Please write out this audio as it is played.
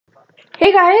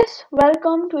Hey guys,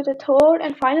 welcome to the third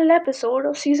and final episode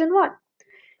of season 1.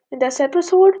 In this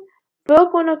episode, we're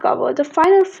gonna cover the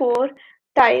final 4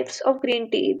 types of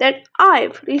green tea that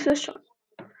I've researched on.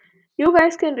 You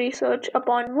guys can research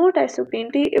upon more types of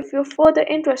green tea if you're further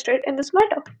interested in this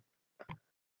matter.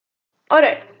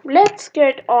 Alright, let's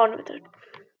get on with it.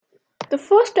 The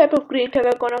first type of green tea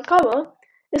we're gonna cover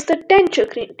is the tincture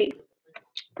green tea.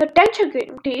 The tincture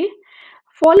green tea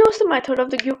follows the method of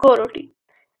the Gyokuro tea.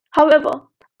 However,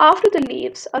 after the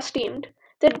leaves are steamed,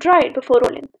 they're dried before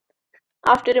rolling.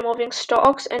 After removing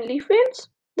stalks and leaf veins,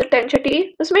 the tincture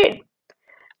tea is made.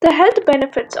 The health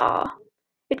benefits are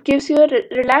it gives you a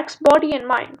relaxed body and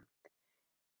mind.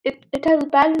 It has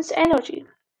balanced energy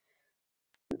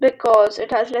because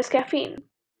it has less caffeine,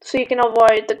 so you can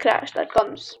avoid the crash that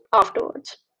comes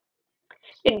afterwards.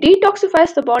 It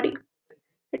detoxifies the body,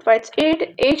 it fights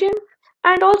aging,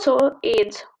 and also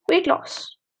aids weight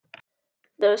loss.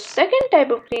 The second type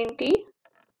of green tea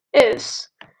is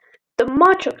the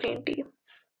matcha green tea.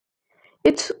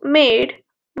 It's made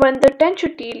when the tincture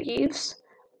tea leaves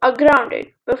are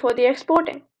grounded before the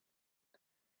exporting.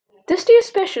 This tea is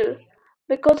special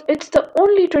because it's the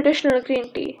only traditional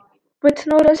green tea with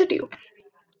no residue.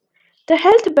 The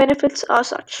health benefits are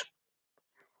such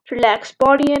relaxed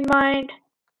body and mind,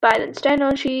 balanced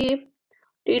energy,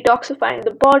 detoxifying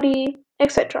the body,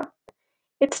 etc.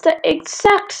 It's the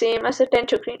exact same as the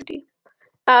tincture green tea,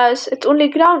 as it's only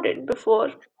grounded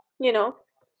before, you know,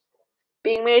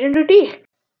 being made into tea.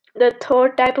 The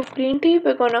third type of green tea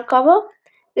we're gonna cover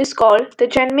is called the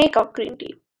Jamaica green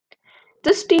tea.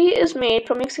 This tea is made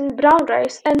from mixing brown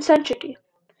rice and sencha tea.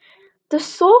 The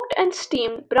soaked and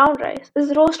steamed brown rice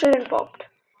is roasted and popped,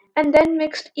 and then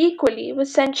mixed equally with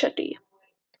sencha tea.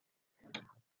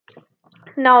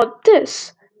 Now,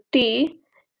 this tea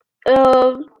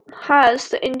uh, has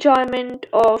the enjoyment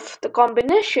of the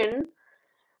combination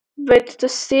with the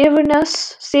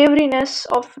savoriness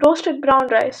of roasted brown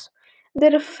rice, the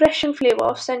refreshing flavor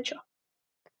of sencha.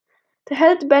 The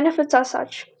health benefits are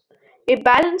such it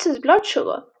balances blood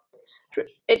sugar,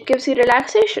 it gives you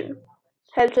relaxation,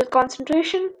 helps with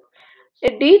concentration,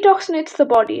 it detoxinates the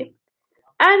body,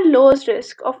 and lowers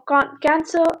risk of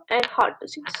cancer and heart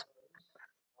disease.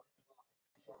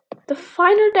 The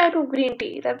final type of green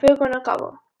tea that we're going to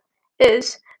cover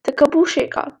is the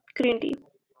kabusheka green tea.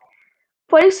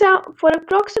 For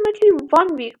approximately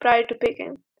 1 week prior to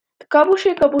picking, the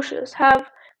kabusheka bushes have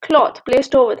cloth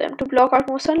placed over them to block out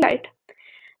more sunlight.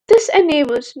 This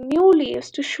enables new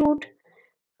leaf shoots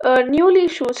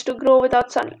to grow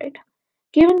without sunlight,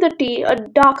 giving the tea a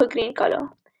darker green color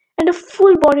and a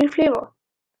full bodied flavor.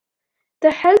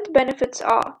 The health benefits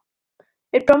are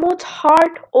it promotes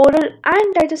heart, oral,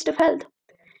 and digestive health.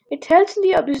 It helps in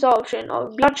the absorption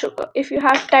of blood sugar if you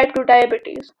have type 2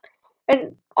 diabetes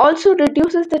and also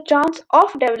reduces the chance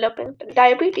of developing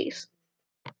diabetes.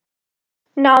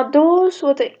 Now, those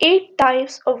were the 8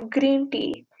 types of green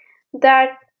tea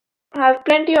that have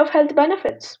plenty of health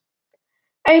benefits.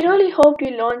 I really hope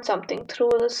you learned something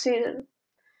through this season.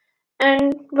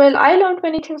 And well, I learned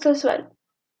many things as well.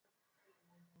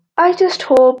 I just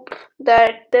hope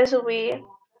that there's a way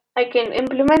I can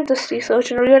implement this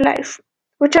research in real life,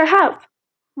 which I have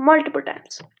multiple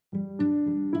times.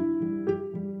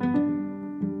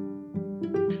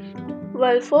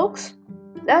 Well, folks,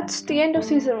 that's the end of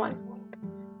season 1.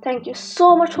 Thank you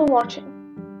so much for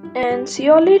watching, and see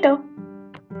you all later.